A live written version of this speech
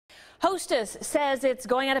Hostess says it's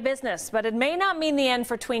going out of business, but it may not mean the end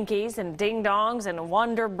for Twinkies and Ding Dongs and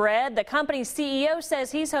Wonder Bread. The company's CEO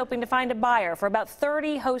says he's hoping to find a buyer for about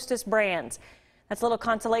 30 Hostess brands. That's a little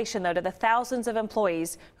consolation, though, to the thousands of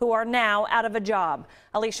employees who are now out of a job.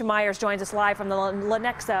 Alicia Myers joins us live from the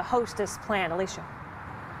Lenexa Hostess plant. Alicia.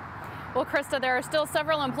 Well, Krista, there are still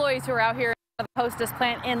several employees who are out here at the Hostess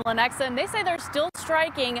plant in Lenexa, and they say they're still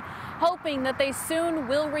striking, hoping that they soon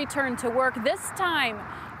will return to work, this time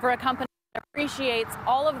for a company that appreciates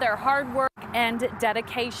all of their hard work and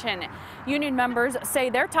dedication. Union members say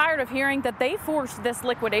they're tired of hearing that they forced this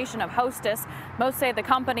liquidation of Hostess. Most say the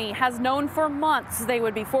company has known for months they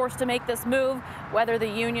would be forced to make this move, whether the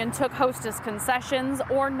union took Hostess concessions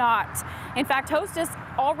or not. In fact, Hostess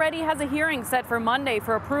already has a hearing set for Monday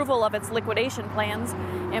for approval of its liquidation plans.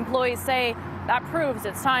 Employees say that proves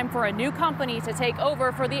it's time for a new company to take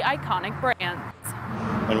over for the iconic brands.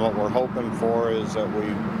 And what we're hoping for is that we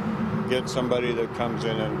get somebody that comes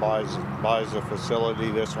in and buys the facility,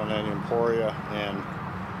 this one in Emporia,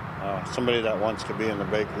 and somebody that wants to be in the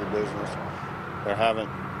bakery business. There haven't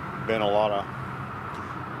been a lot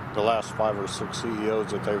of, the last 5 or 6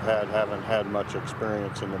 CEOs that they've had haven't had much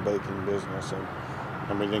experience in the baking business,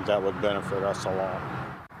 and we think that would benefit us a lot.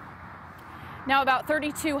 Now, about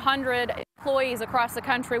 3,200 employees across the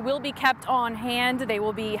country will be kept on hand. They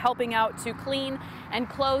will be helping out to clean and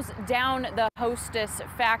close down the Hostess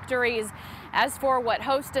factories. As for what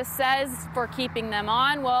Hostess says for keeping them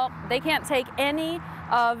on, well, they can't take any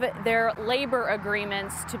of their labor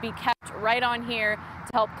agreements to be kept right on here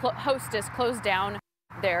to help Hostess close down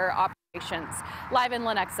their operations. Live in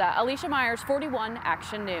Lenexa, Alicia Myers, 41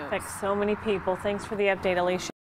 Action News. Thanks so many people. Thanks for the update, Alicia.